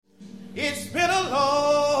It's been a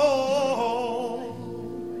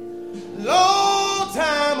long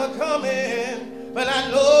time a-coming, but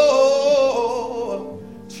I know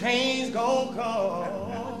change gonna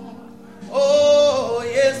come. Oh,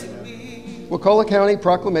 yes, it will. Wakulla County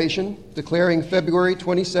Proclamation declaring February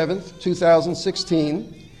 27th,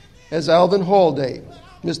 2016 as Alvin Hall Day.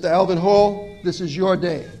 Mr. Alvin Hall, this is your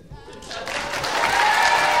day.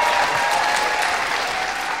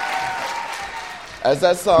 As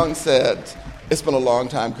that song said, it's been a long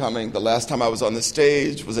time coming. The last time I was on the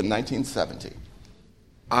stage was in 1970.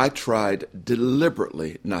 I tried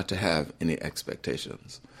deliberately not to have any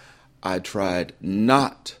expectations. I tried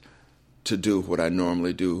not to do what I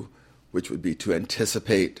normally do, which would be to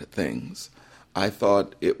anticipate things. I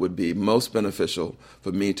thought it would be most beneficial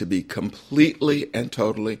for me to be completely and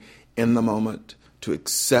totally in the moment, to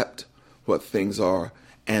accept what things are,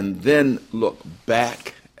 and then look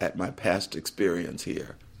back at my past experience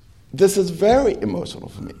here. This is very emotional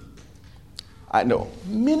for me. I know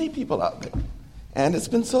many people out there, and it's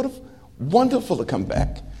been sort of wonderful to come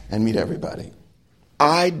back and meet everybody.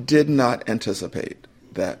 I did not anticipate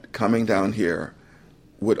that coming down here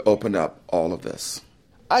would open up all of this.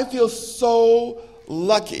 I feel so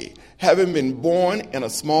lucky having been born in a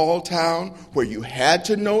small town where you had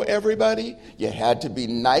to know everybody, you had to be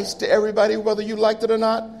nice to everybody whether you liked it or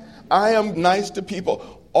not. I am nice to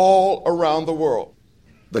people all around the world.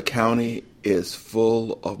 The county is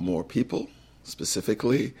full of more people,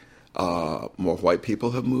 specifically more white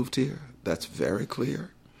people have moved here. That's very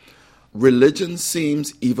clear. Religion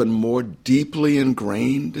seems even more deeply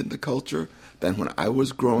ingrained in the culture than when I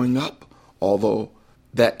was growing up, although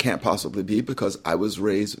that can't possibly be because I was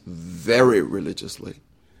raised very religiously.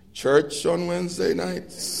 Church on Wednesday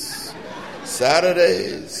nights,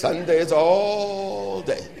 Saturdays, Sundays, all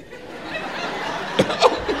day.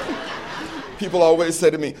 People always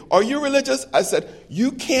say to me, "Are you religious?" I said,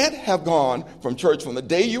 "You can't have gone from church from the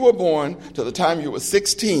day you were born to the time you were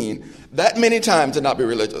 16 that many times and not be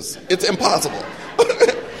religious. It's impossible."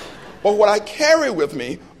 But what I carry with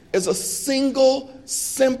me is a single,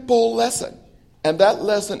 simple lesson. And that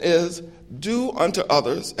lesson is, do unto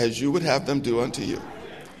others as you would have them do unto you.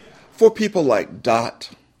 For people like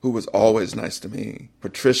Dot, who was always nice to me,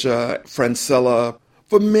 Patricia, Francella,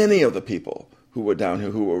 for many of the people who were down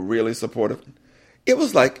here who were really supportive, it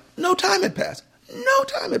was like no time had passed. No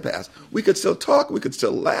time had passed. We could still talk. We could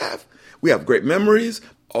still laugh. We have great memories.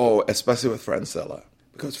 Oh, especially with Francella,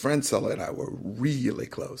 because Francella and I were really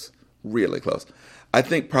close, really close. I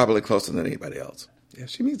think probably closer than anybody else. Yeah,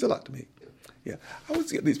 she means a lot to me. Yeah, I always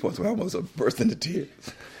get these points where I almost burst into tears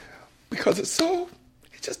because it's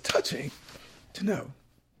just touching to know.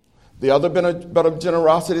 The other bit of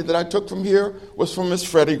generosity that I took from here was from Miss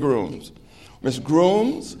Freddie Grooms. Miss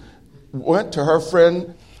Grooms went to her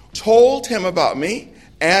friend, told him about me,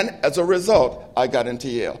 and as a result, I got into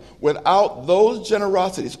Yale. Without those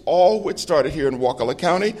generosities, all which started here in Wakulla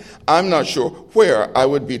County, I'm not sure where I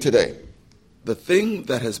would be today. The thing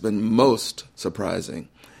that has been most surprising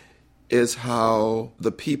is how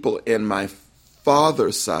the people in my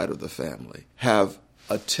father's side of the family have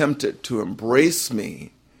attempted to embrace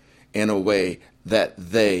me in a way that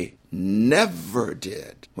they never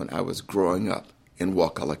did when I was growing up in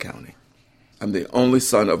Wakulla County. I'm the only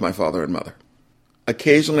son of my father and mother.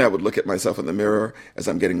 Occasionally I would look at myself in the mirror as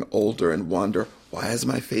I'm getting older and wonder, why is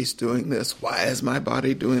my face doing this? Why is my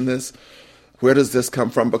body doing this? Where does this come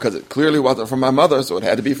from? Because it clearly wasn't from my mother, so it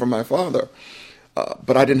had to be from my father.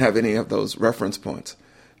 But I didn't have any of those reference points.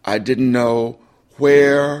 I didn't know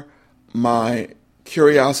where my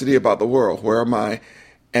curiosity about the world, where my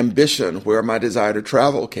ambition, where my desire to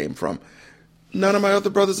travel came from. None of my other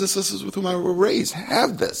brothers and sisters with whom I was raised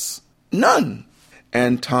have this. None.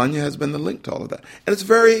 And Tanya has been the link to all of that. And it's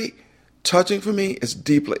very touching for me. It's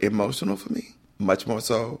deeply emotional for me, much more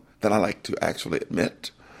so than I like to actually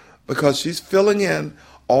admit, because she's filling in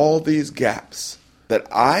all these gaps that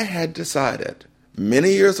I had decided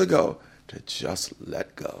many years ago to just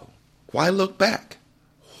let go. Why look back?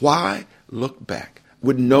 Why look back?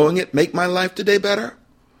 Would knowing it make my life today better?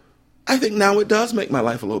 I think now it does make my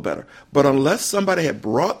life a little better. But unless somebody had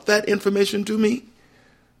brought that information to me,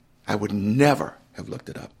 I would never have looked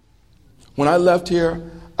it up. When I left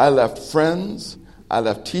here, I left friends, I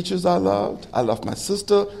left teachers I loved, I left my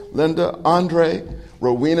sister, Linda, Andre,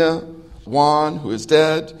 Rowena, Juan, who is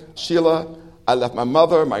dead, Sheila, I left my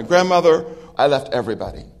mother, my grandmother, I left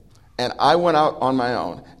everybody. And I went out on my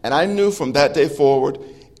own. And I knew from that day forward,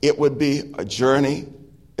 it would be a journey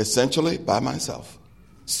essentially by myself.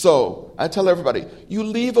 So I tell everybody, you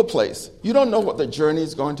leave a place, you don't know what the journey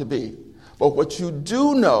is going to be. But what you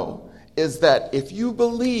do know is that if you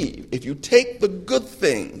believe, if you take the good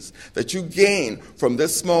things that you gain from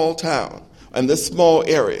this small town and this small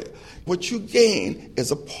area, what you gain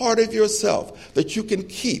is a part of yourself that you can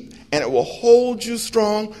keep, and it will hold you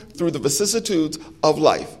strong through the vicissitudes of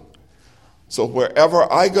life. So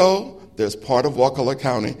wherever I go, there's part of Wakulla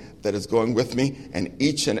County that is going with me, and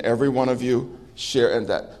each and every one of you share in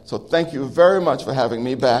that. So thank you very much for having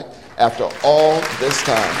me back after all this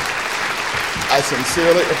time. I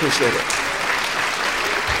sincerely appreciate it.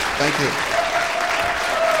 Thank you.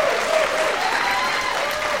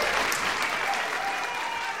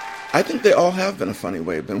 I think they all have been a funny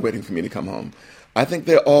way, been waiting for me to come home. I think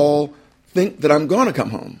they all think that I'm going to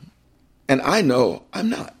come home. And I know I'm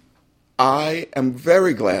not. I am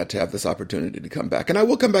very glad to have this opportunity to come back. And I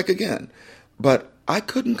will come back again. But I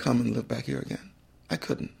couldn't come and live back here again. I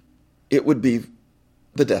couldn't. It would be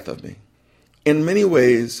the death of me. In many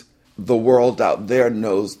ways, the world out there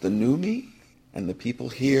knows the new me, and the people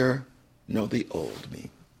here know the old me.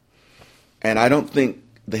 And I don't think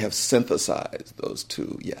they have synthesized those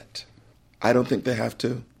two yet. I don't think they have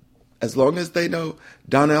to. As long as they know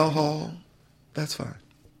Donnell Hall, that's fine.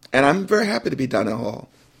 And I'm very happy to be Donnell Hall.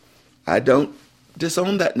 I don't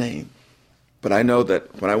disown that name. But I know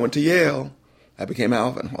that when I went to Yale, I became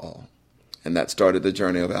Alvin Hall. And that started the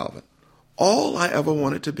journey of Alvin. All I ever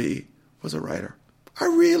wanted to be was a writer. I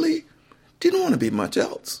really didn't want to be much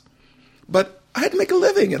else. But I had to make a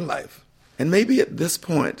living in life. And maybe at this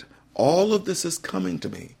point, all of this is coming to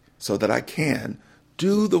me so that I can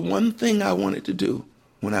do the one thing I wanted to do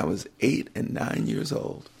when I was 8 and 9 years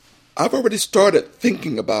old. I've already started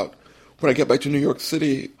thinking about, when I get back to New York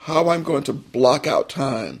City, how I'm going to block out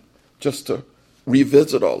time just to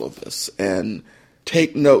revisit all of this and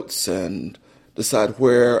take notes and decide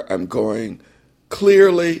where I'm going.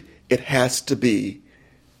 Clearly, it has to be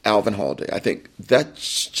Alvin Hall Day. I think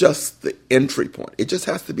that's just the entry point. It just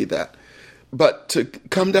has to be that. But to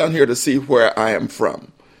come down here to see where I am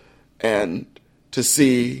from and to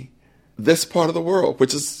see this part of the world,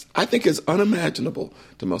 which is, I think, is unimaginable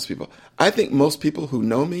to most people. I think most people who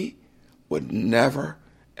know me would never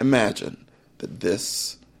imagine that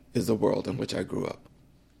this is the world in which I grew up.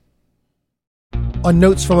 On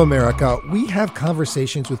Notes from America, we have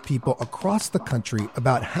conversations with people across the country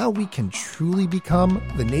about how we can truly become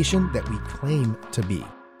the nation that we claim to be.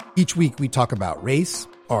 Each week we talk about race,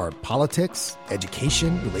 our politics,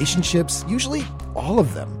 education, relationships, usually all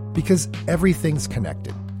of them, because everything's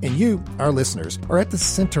connected. And you, our listeners, are at the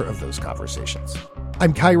center of those conversations.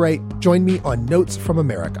 I'm Kai Wright. Join me on Notes from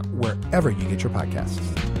America, wherever you get your podcasts.